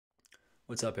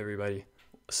What's up, everybody?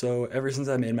 So ever since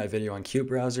I made my video on Qt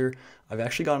Browser, I've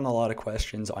actually gotten a lot of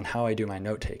questions on how I do my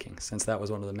note-taking, since that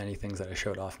was one of the many things that I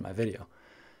showed off in my video.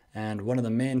 And one of the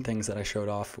main things that I showed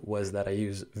off was that I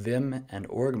use Vim and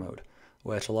Orgmode,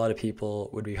 which a lot of people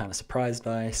would be kind of surprised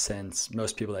by, since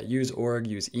most people that use Org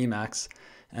use emacs,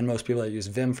 and most people that use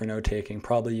Vim for note-taking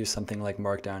probably use something like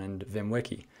Markdown and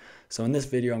VimWiki. So in this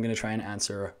video, I'm going to try and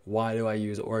answer why do I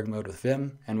use Orgmode with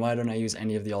Vim, and why don't I use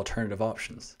any of the alternative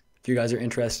options. If you guys are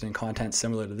interested in content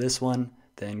similar to this one,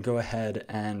 then go ahead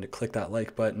and click that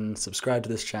like button, subscribe to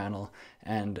this channel,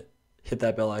 and hit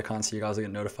that bell icon so you guys will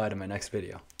get notified in my next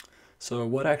video. So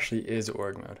what actually is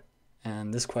Orgmode?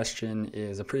 And this question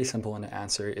is a pretty simple one to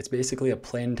answer. It's basically a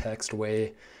plain text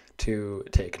way to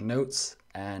take notes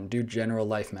and do general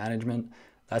life management.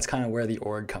 That's kind of where the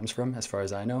org comes from, as far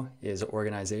as I know, is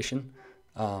organization,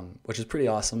 which is pretty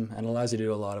awesome and allows you to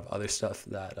do a lot of other stuff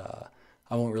that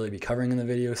I won't really be covering in the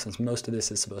video, since most of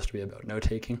this is supposed to be about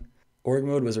note-taking.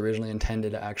 Orgmode was originally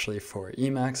intended actually for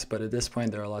Emacs, but at this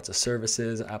point there are lots of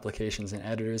services, applications, and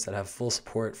editors that have full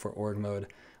support for Orgmode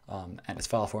and its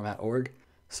file format org.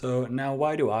 So now,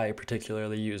 why do I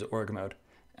particularly use Orgmode?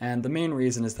 And the main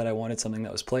reason is that I wanted something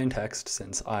that was plain text,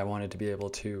 since I wanted to be able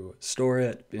to store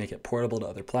it, make it portable to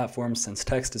other platforms, since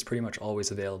text is pretty much always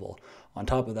available. On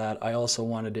top of that, I also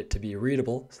wanted it to be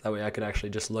readable, so that way I could actually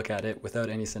just look at it without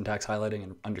any syntax highlighting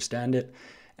and understand it.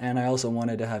 And I also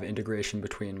wanted to have integration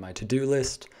between my to-do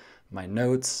list, my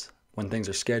notes, when things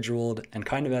are scheduled, and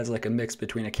kind of as like a mix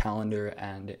between a calendar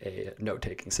and a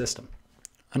note-taking system.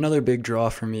 Another big draw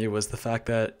for me was the fact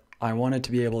that I wanted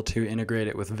to be able to integrate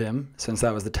it with Vim, since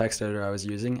that was the text editor I was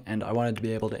using, and I wanted to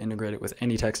be able to integrate it with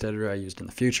any text editor I used in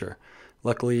the future.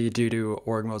 Luckily, due to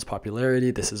Orgmode's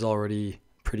popularity, this is already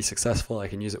pretty successful. I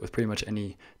can use it with pretty much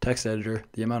any text editor.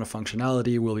 The amount of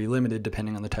functionality will be limited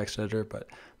depending on the text editor, but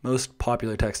most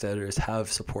popular text editors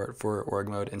have support for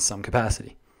Orgmode in some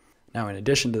capacity. Now, in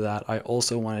addition to that, I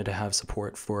also wanted to have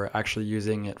support for actually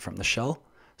using it from the shell.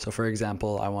 So for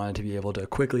example, I wanted to be able to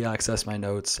quickly access my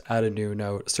notes, add a new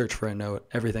note, search for a note,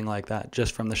 everything like that,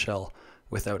 just from the shell,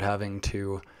 without having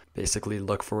to basically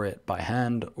look for it by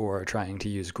hand or trying to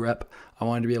use grep. I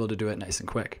wanted to be able to do it nice and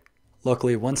quick.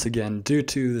 Luckily, once again, due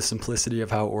to the simplicity of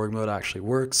how Orgmode actually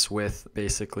works with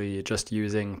basically just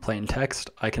using plain text,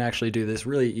 I can actually do this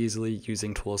really easily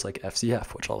using tools like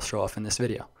FCF, which I'll show off in this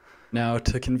video. Now,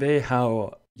 to convey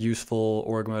how useful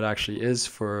Orgmode actually is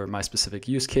for my specific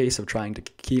use case of trying to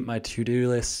keep my to-do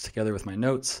lists together with my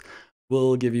notes,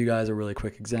 we'll give you guys a really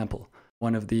quick example.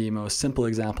 One of the most simple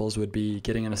examples would be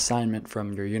getting an assignment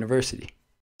from your university.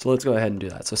 So let's go ahead and do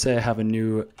that. So say I have a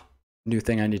new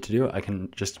thing I need to do. I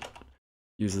can just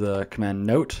use the command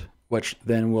note, which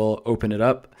then will open it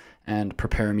up and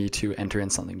prepare me to enter in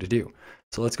something to do.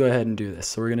 So let's go ahead and do this.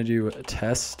 So we're going to do a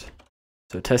test.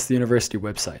 So test the university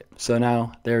website. So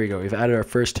now, there we go. We've added our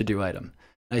first to-do item.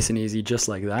 Nice and easy, just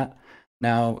like that.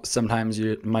 Now, sometimes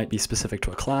it might be specific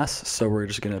to a class, so we're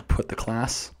just going to put the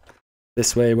class.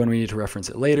 This way, when we need to reference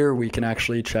it later, we can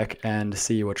actually check and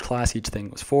see which class each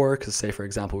thing was for, because say, for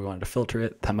example, we wanted to filter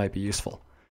it, that might be useful.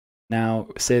 Now,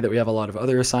 say that we have a lot of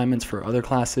other assignments for other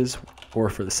classes, or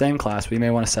for the same class, we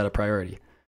may want to set a priority.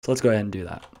 So let's go ahead and do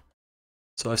that.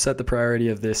 So I've set the priority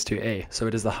of this to A, so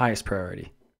it is the highest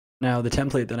priority. Now, the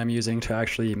template that I'm using to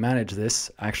actually manage this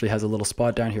actually has a little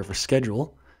spot down here for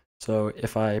schedule. So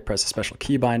if I press a special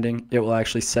key binding, it will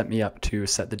actually set me up to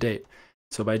set the date.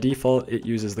 So by default, it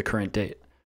uses the current date.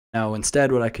 Now,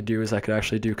 instead, what I could do is I could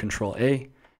actually do Control A,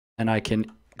 and I can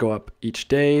go up each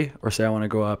day, or say I want to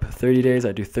go up 30 days,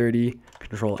 I do 30,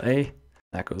 Control A,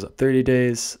 that goes up 30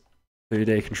 days, 30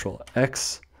 day Control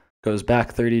X, goes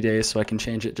back 30 days, so I can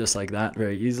change it just like that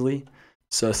very easily.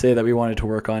 So say that we wanted to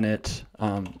work on it,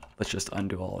 let's just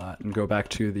undo all that and go back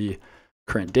to the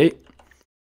current date.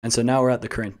 And so now we're at the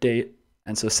current date.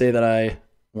 And so say that I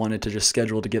wanted to just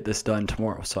schedule to get this done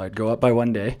tomorrow. So I'd go up by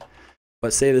 1 day,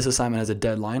 but say this assignment has a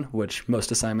deadline, which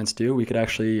most assignments do. We could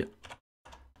actually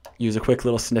use a quick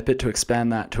little snippet to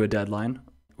expand that to a deadline.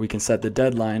 We can set the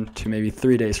deadline to maybe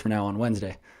 3 days from now on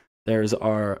Wednesday. There's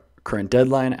our current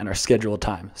deadline and our scheduled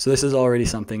time. So this is already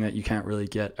something that you can't really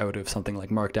get out of something like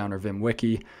Markdown or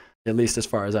VimWiki, at least as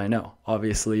far as I know.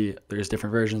 Obviously, there's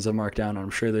different versions of Markdown, and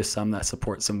I'm sure there's some that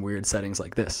support some weird settings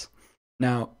like this.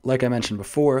 Now, like I mentioned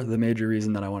before, the major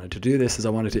reason that I wanted to do this is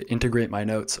I wanted to integrate my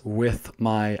notes with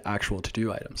my actual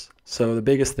to-do items. So the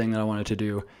biggest thing that I wanted to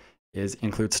do is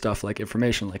include stuff like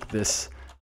information like this.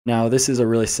 Now, this is a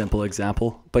really simple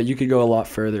example, but you could go a lot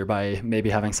further by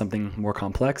maybe having something more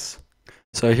complex.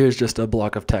 So here's just a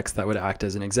block of text that would act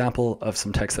as an example of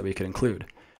some text that we could include.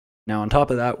 Now on top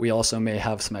of that, we also may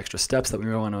have some extra steps that we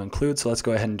may want to include, so let's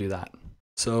go ahead and do that.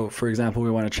 So for example, we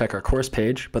want to check our course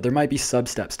page, but there might be sub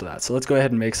steps to that. So let's go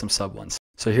ahead and make some sub ones.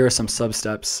 So here are some sub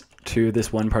steps to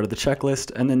this one part of the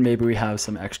checklist. And then maybe we have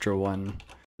some extra one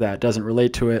that doesn't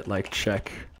relate to it, like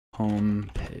check home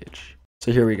page.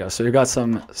 So here we go. So we've got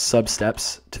some sub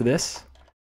steps to this.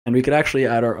 And we could actually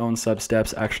add our own sub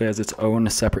steps actually as its own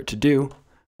separate to do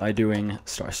by doing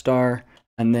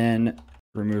 ** and then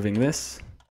removing this.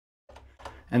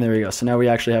 And there we go. So now we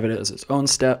actually have it as its own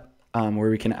step where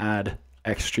we can add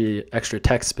extra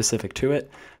text specific to it.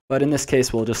 But in this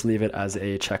case, we'll just leave it as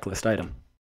a checklist item.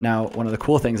 Now, one of the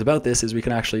cool things about this is we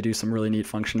can actually do some really neat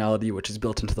functionality, which is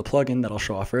built into the plugin that I'll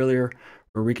show off earlier,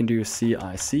 where we can do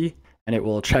CIC, and it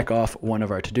will check off one of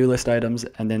our to-do list items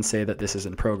and then say that this is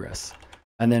in progress.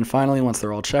 And then finally, once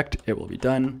they're all checked, it will be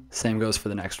done. Same goes for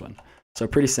the next one. So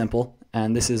pretty simple,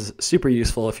 and this is super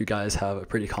useful if you guys have a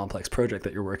pretty complex project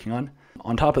that you're working on.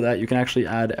 On top of that, you can actually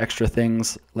add extra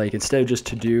things, like instead of just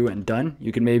to do and done,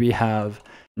 you can maybe have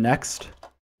next,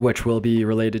 which will be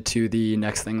related to the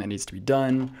next thing that needs to be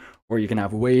done, or you can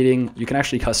have waiting. You can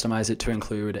actually customize it to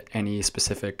include any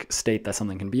specific state that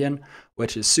something can be in,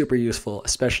 which is super useful,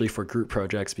 especially for group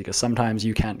projects, because sometimes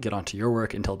you can't get onto your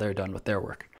work until they're done with their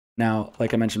work. Now,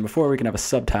 like I mentioned before, we can have a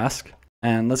subtask,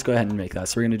 and let's go ahead and make that.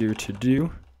 So we're going to do to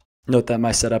do. Note that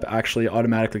my setup actually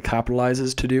automatically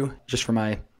capitalizes to do, just for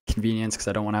my convenience, because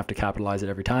I don't want to have to capitalize it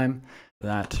every time.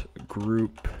 That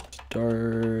group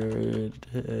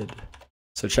started.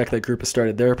 So check that group has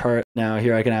started their part. Now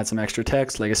here I can add some extra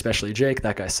text, like especially Jake,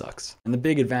 that guy sucks. And the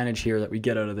big advantage here that we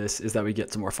get out of this is that we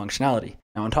get some more functionality.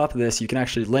 Now on top of this, you can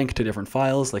actually link to different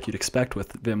files like you'd expect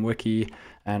with Vim Wiki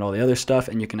and all the other stuff,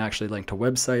 and you can actually link to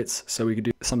websites. So we could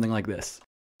do something like this.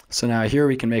 So now here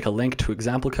we can make a link to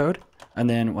example code, and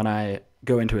then when I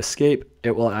go into escape,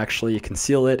 it will actually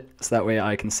conceal it, so that way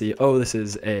I can see, oh, this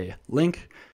is a link,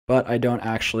 but I don't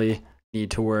actually need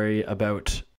to worry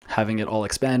about having it all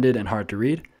expanded and hard to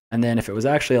read. And then if it was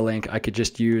actually a link, I could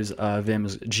just use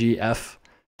Vim's GF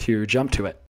to jump to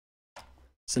it.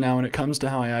 So now when it comes to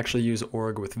how I actually use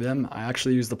org with Vim, I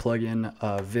actually use the plugin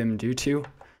Vim-dotoo.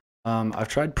 I've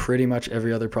tried pretty much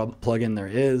every other plugin there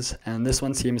is, and this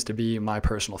one seems to be my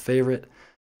personal favorite.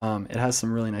 It has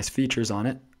some really nice features on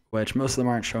it, which most of them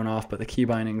aren't shown off, but the key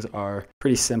bindings are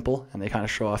pretty simple, and they kind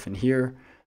of show off in here.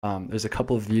 There's a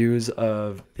couple of views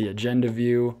of the agenda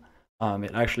view.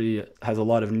 It actually has a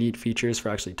lot of neat features for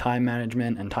actually time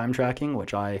management and time tracking,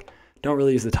 which I don't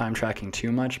really use the time tracking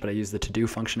too much, but I use the to-do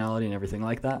functionality and everything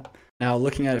like that. Now,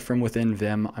 looking at it from within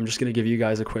Vim, I'm just going to give you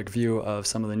guys a quick view of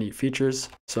some of the neat features.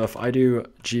 So if I do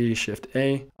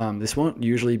G-Shift-A, this won't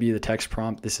usually be the text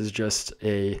prompt. This is just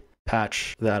a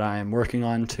patch that I'm working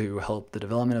on to help the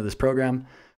development of this program.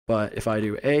 But if I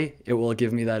do A, it will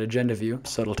give me that agenda view.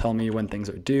 So it'll tell me when things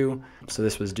are due. So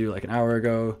this was due like an hour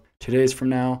ago, 2 days from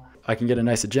now. I can get a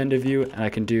nice agenda view, and I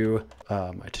can do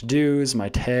my to-dos, my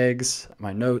tags,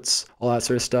 my notes, all that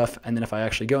sort of stuff. And then if I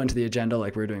actually go into the agenda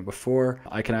like we were doing before,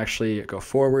 I can actually go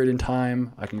forward in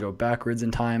time. I can go backwards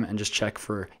in time and just check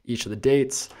for each of the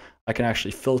dates. I can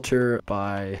actually filter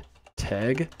by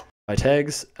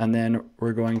tags, and then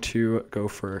we're going to go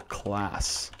for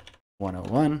class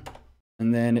 101.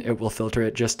 And then it will filter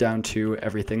it just down to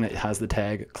everything that has the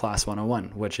tag class 101,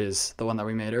 which is the one that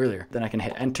we made earlier. Then I can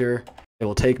hit enter, it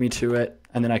will take me to it,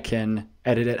 and then I can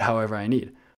edit it however I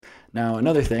need. Now,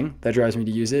 another thing that drives me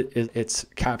to use it is its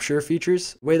capture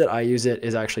features. The way that I use it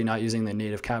is actually not using the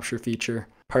native capture feature,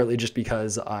 partly just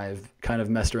because I've kind of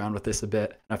messed around with this a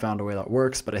bit and I found a way that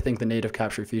works, but I think the native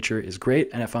capture feature is great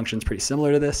and it functions pretty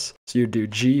similar to this. So you do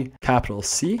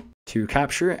G-C to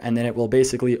capture, and then it will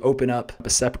basically open up a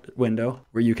separate window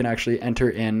where you can actually enter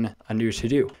in a new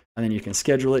to-do. And then you can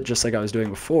schedule it just like I was doing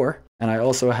before. And I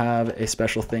also have a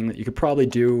special thing that you could probably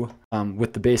do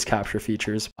with the base capture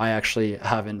features. I actually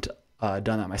haven't done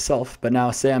that myself, but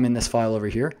now say I'm in this file over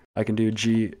here, I can do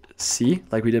GC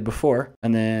like we did before,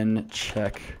 and then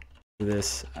check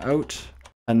this out,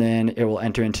 and then it will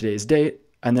enter in today's date,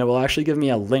 and then it will actually give me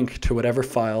a link to whatever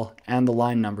file and the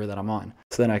line number that I'm on.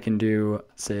 So then I can do,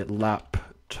 say,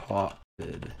 laptop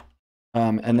vid,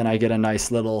 and then I get a nice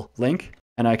little link.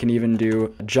 And I can even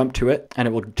do a jump to it, and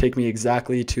it will take me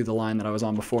exactly to the line that I was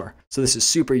on before. So this is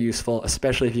super useful,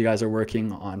 especially if you guys are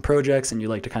working on projects and you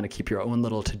like to kind of keep your own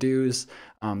little to-dos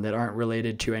that aren't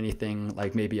related to anything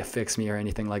like maybe a fix me or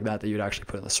anything like that you'd actually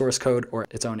put in the source code or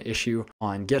its own issue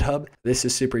on GitHub. This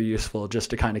is super useful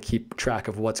just to kind of keep track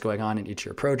of what's going on in each of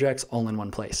your projects all in one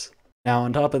place. Now,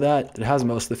 on top of that, it has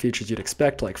most of the features you'd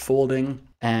expect, like folding,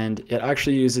 and it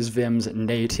actually uses Vim's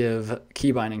native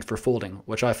key bindings for folding,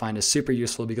 which I find is super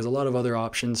useful because a lot of other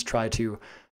options try to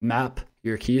map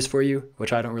your keys for you,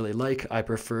 which I don't really like. I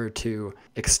prefer to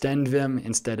extend Vim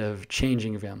instead of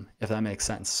changing Vim, if that makes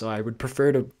sense. So I would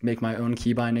prefer to make my own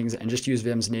key bindings and just use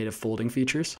Vim's native folding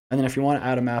features. And then if you want to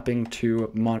add a mapping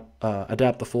to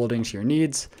adapt the folding to your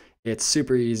needs, it's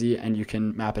super easy and you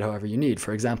can map it however you need.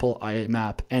 For example, I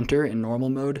map enter in normal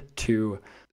mode to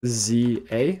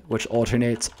ZA, which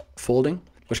alternates folding,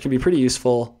 which can be pretty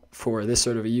useful for this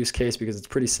sort of a use case because it's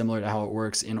pretty similar to how it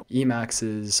works in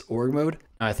Emacs's Orgmode.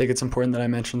 I think it's important that I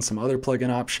mention some other plugin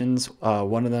options.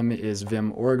 One of them is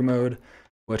Vim Orgmode,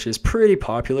 which is pretty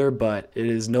popular, but it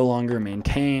is no longer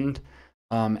maintained.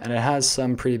 And it has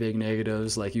some pretty big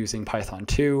negatives, like using Python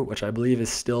 2, which I believe is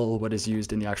still what is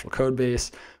used in the actual code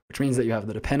base, which means that you have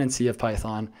the dependency of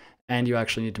Python, and you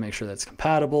actually need to make sure that's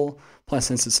compatible. Plus,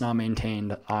 since it's not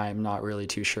maintained, I'm not really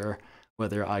too sure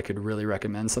whether I could really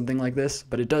recommend something like this,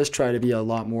 but it does try to be a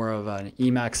lot more of an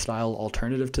Emacs style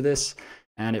alternative to this,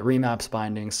 and it remaps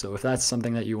bindings, so if that's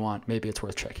something that you want, maybe it's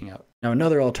worth checking out. Now,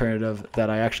 another alternative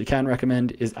that I actually can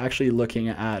recommend is actually looking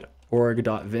at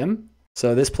org.vim.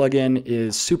 So this plugin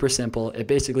is super simple. It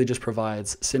basically just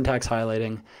provides syntax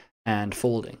highlighting and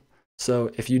folding.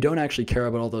 So if you don't actually care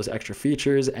about all those extra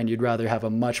features and you'd rather have a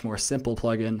much more simple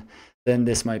plugin, then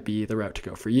this might be the route to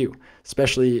go for you,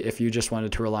 especially if you just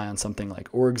wanted to rely on something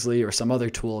like Orgzly or some other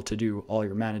tool to do all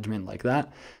your management like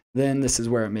that. Then this is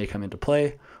where it may come into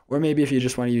play. Or maybe if you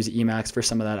just want to use Emacs for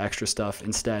some of that extra stuff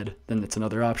instead, then it's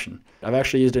another option. I've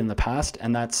actually used it in the past,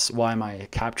 and that's why my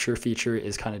capture feature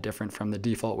is kind of different from the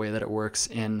default way that it works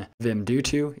in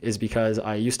Vim-dotoo, is because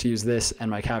I used to use this and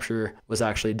my capture was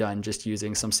actually done just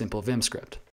using some simple Vim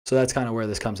script. So that's kind of where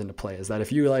this comes into play, is that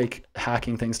if you like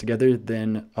hacking things together,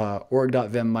 then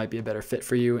org.vim might be a better fit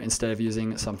for you instead of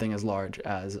using something as large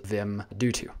as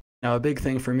Vim-dotoo. Now, a big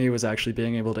thing for me was actually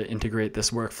being able to integrate this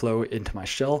workflow into my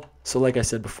shell. So like I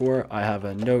said before, I have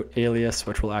a note alias,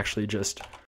 which will actually just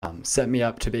set me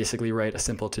up to basically write a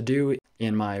simple to-do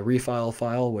in my refile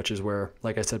file, which is where,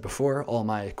 like I said before, all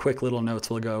my quick little notes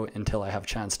will go until I have a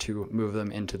chance to move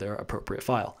them into their appropriate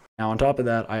file. Now, on top of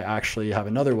that, I actually have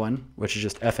another one, which is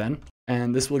just FN.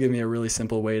 And this will give me a really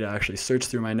simple way to actually search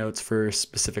through my notes for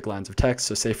specific lines of text.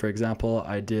 So say, for example,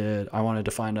 I wanted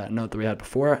to find a note that we had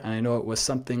before, and I know it was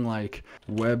something like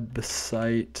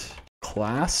website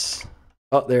class.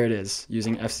 Oh, there it is.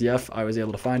 Using FCF, I was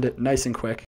able to find it nice and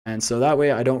quick. And so that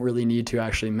way I don't really need to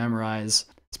actually memorize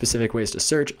specific ways to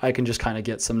search. I can just kind of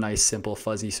get some nice, simple,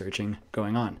 fuzzy searching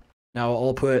going on. Now,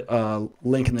 I'll put a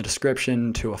link in the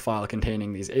description to a file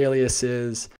containing these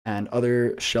aliases and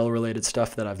other shell-related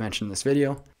stuff that I've mentioned in this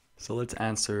video. So let's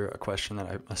answer a question that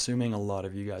I'm assuming a lot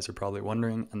of you guys are probably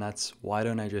wondering, and that's why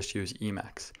don't I just use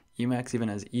Emacs? Emacs even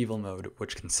has evil mode,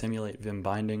 which can simulate Vim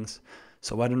bindings.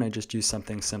 So why don't I just use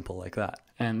something simple like that?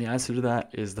 And the answer to that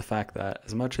is the fact that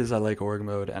as much as I like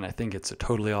Orgmode and I think it's a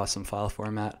totally awesome file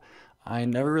format, I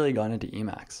never really got into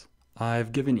Emacs.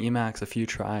 I've given Emacs a few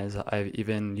tries. I've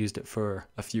even used it for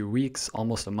a few weeks,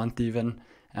 almost a month even,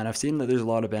 and I've seen that there's a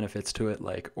lot of benefits to it,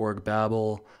 like org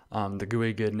babel, the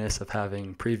GUI goodness of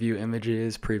having preview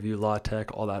images, preview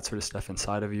LaTeX, all that sort of stuff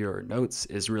inside of your notes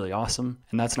is really awesome.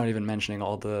 And that's not even mentioning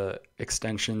all the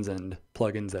extensions and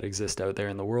plugins that exist out there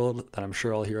in the world that I'm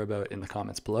sure I'll hear about in the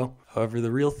comments below. However,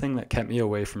 the real thing that kept me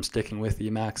away from sticking with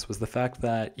Emacs was the fact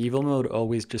that evil mode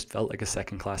always just felt like a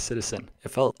second-class citizen. It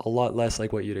felt a lot less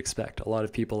like what you'd expect. A lot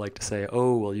of people like to say,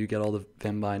 oh, well, you get all the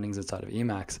Vim bindings inside of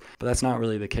Emacs, but that's not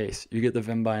really the case. You get the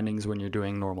Vim bindings when you're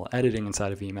doing normal editing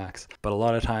inside of Emacs, but a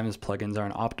lot of times plugins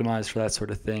aren't optimized for that sort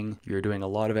of thing. You're doing a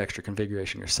lot of extra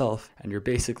configuration yourself, and you're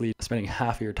basically spending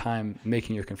half of your time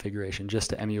making your configuration just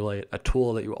to emulate a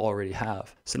tool that you already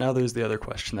have. So now there's the other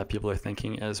question that people are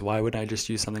thinking is, why wouldn't I just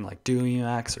use something like Do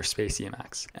Emacs or Space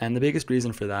Emacs? And the biggest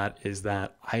reason for that is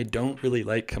that I don't really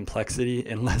like complexity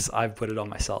unless I've put it on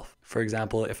myself. For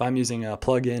example, if I'm using a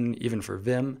plugin, even for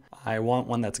Vim, I want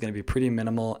one that's going to be pretty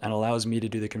minimal and allows me to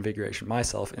do the configuration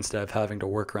myself instead of having to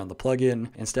work around the plugin.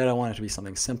 Instead, I want it to be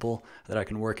something simple that I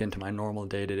can work into my normal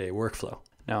day-to-day workflow.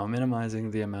 Now, minimizing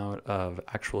the amount of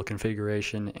actual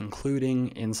configuration, including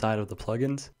inside of the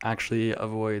plugins, actually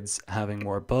avoids having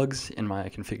more bugs in my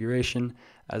configuration,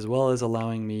 as well as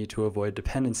allowing me to avoid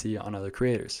dependency on other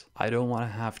creators. I don't want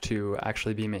to have to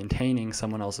actually be maintaining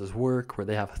someone else's work where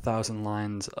they have 1,000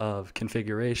 lines of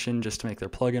configuration just to make their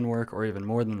plugin work, or even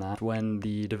more than that, when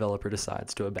the developer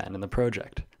decides to abandon the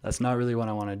project. That's not really what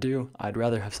I want to do. I'd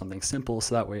rather have something simple,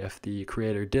 so that way if the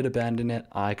creator did abandon it,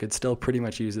 I could still pretty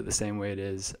much use it the same way it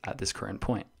is at this current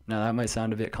point. Now that might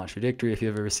sound a bit contradictory if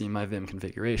you've ever seen my Vim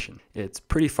configuration. It's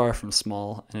pretty far from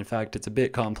small, and in fact it's a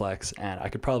bit complex, and I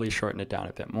could probably shorten it down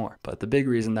a bit more. But the big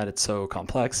reason that it's so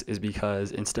complex is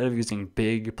because instead of using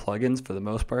big plugins for the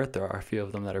most part, there are a few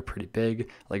of them that are pretty big,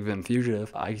 like Vim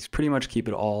Fugitive, I pretty much keep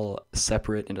it all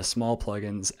separate into small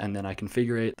plugins, and then I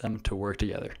configure them to work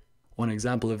together. One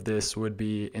example of this would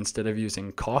be instead of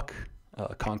using Coq,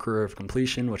 Conqueror of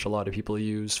Completion, which a lot of people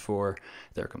use for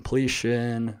their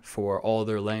completion, for all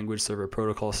their language server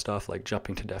protocol stuff like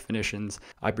jumping to definitions,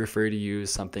 I prefer to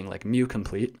use something like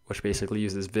Mu-Complete, which basically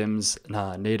uses Vim's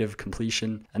native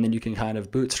completion, and then you can kind of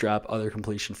bootstrap other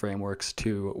completion frameworks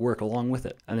to work along with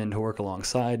it. And then to work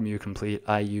alongside Mu-Complete,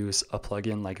 I use a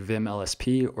plugin like Vim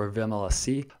LSP or Vim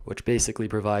LSC, which basically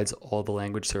provides all the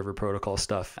language server protocol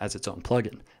stuff as its own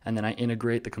plugin. And then I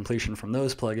integrate the completion from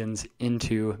those plugins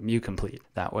into Mu-Complete.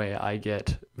 That way I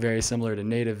get very similar to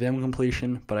native Vim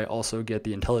completion, but I also get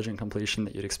the intelligent completion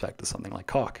that you'd expect with something like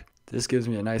Coq. This gives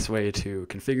me a nice way to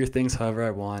configure things however I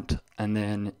want, and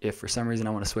then if for some reason I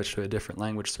want to switch to a different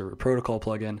language server protocol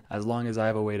plugin, as long as I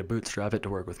have a way to bootstrap it to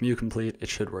work with Mu-Complete, it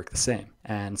should work the same.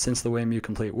 And since the way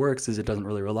Mu-Complete works is it doesn't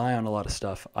really rely on a lot of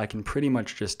stuff, I can pretty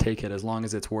much just take it as long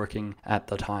as it's working at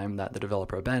the time that the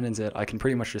developer abandons it, I can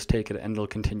pretty much just take it and it'll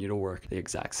continue to work the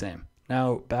exact same.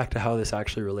 Now back to how this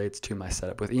actually relates to my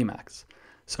setup with Emacs.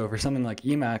 So for something like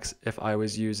Emacs, if I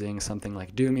was using something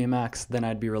like Doom Emacs, then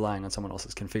I'd be relying on someone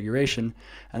else's configuration,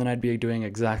 and then I'd be doing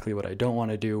exactly what I don't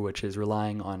want to do, which is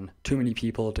relying on too many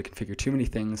people to configure too many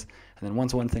things, and then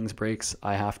once one thing breaks,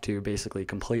 I have to basically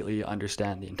completely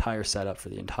understand the entire setup for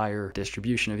the entire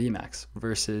distribution of Emacs,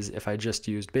 versus if I just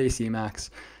used base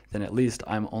Emacs, then at least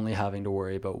I'm only having to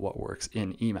worry about what works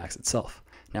in Emacs itself.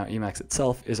 Now, Emacs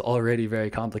itself is already very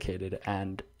complicated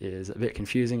and is a bit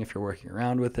confusing if you're working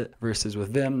around with it, versus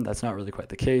with Vim, that's not really quite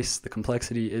the case. The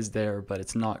complexity is there, but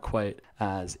it's not quite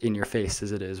as in your face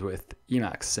as it is with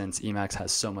Emacs, since Emacs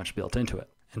has so much built into it.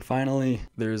 And finally,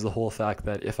 there's the whole fact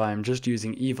that if I'm just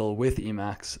using Evil with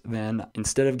Emacs, then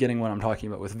instead of getting what I'm talking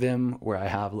about with Vim, where I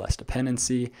have less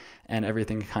dependency and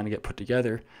everything can kind of get put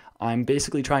together, I'm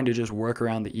basically trying to just work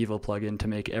around the Evil plugin to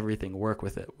make everything work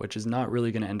with it, which is not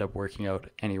really going to end up working out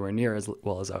anywhere near as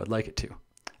well as I would like it to.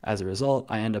 As a result,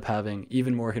 I end up having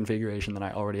even more configuration than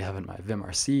I already have in my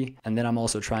Vim-RC, and then I'm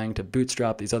also trying to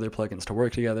bootstrap these other plugins to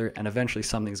work together, and eventually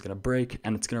something's going to break,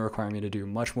 and it's going to require me to do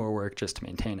much more work just to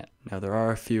maintain it. Now, there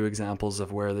are a few examples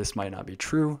of where this might not be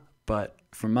true, but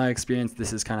from my experience,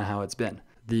 this is kind of how it's been.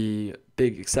 The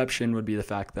big exception would be the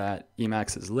fact that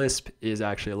Emacs's Lisp is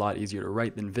actually a lot easier to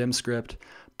write than Vim script,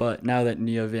 but now that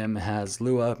NeoVim has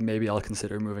Lua, maybe I'll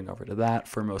consider moving over to that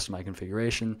for most of my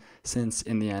configuration, since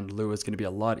in the end Lua is going to be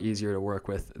a lot easier to work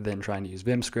with than trying to use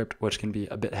Vim script, which can be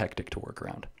a bit hectic to work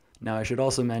around. Now, I should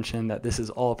also mention that this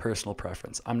is all personal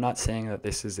preference. I'm not saying that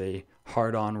this is a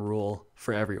hard-on rule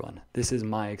for everyone. This is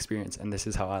my experience, and this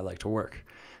is how I like to work.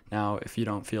 Now, if you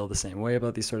don't feel the same way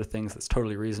about these sort of things, that's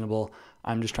totally reasonable.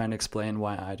 I'm just trying to explain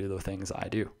why I do the things I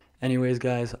do. Anyways,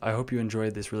 guys, I hope you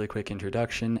enjoyed this really quick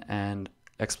introduction and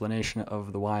explanation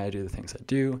of the why I do the things I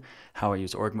do, how I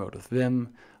use Orgmode with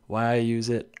Vim, why I use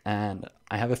it, and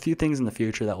I have a few things in the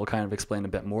future that will kind of explain a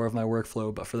bit more of my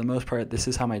workflow, but for the most part, this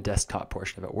is how my desktop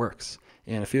portion of it works.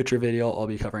 In a future video, I'll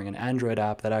be covering an Android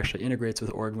app that actually integrates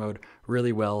with Orgmode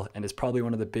really well and is probably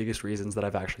one of the biggest reasons that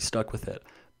I've actually stuck with it.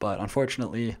 But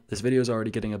unfortunately, this video is already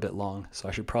getting a bit long, so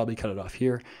I should probably cut it off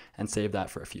here and save that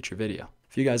for a future video.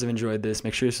 If you guys have enjoyed this,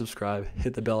 make sure you subscribe,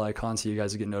 hit the bell icon so you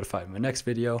guys will get notified of my next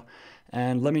video,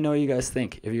 and let me know what you guys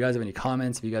think. If you guys have any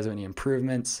comments, if you guys have any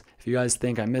improvements, if you guys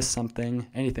think I missed something,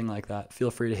 anything like that,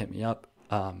 feel free to hit me up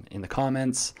in the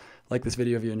comments. Like this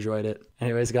video if you enjoyed it.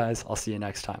 Anyways, guys, I'll see you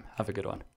next time. Have a good one.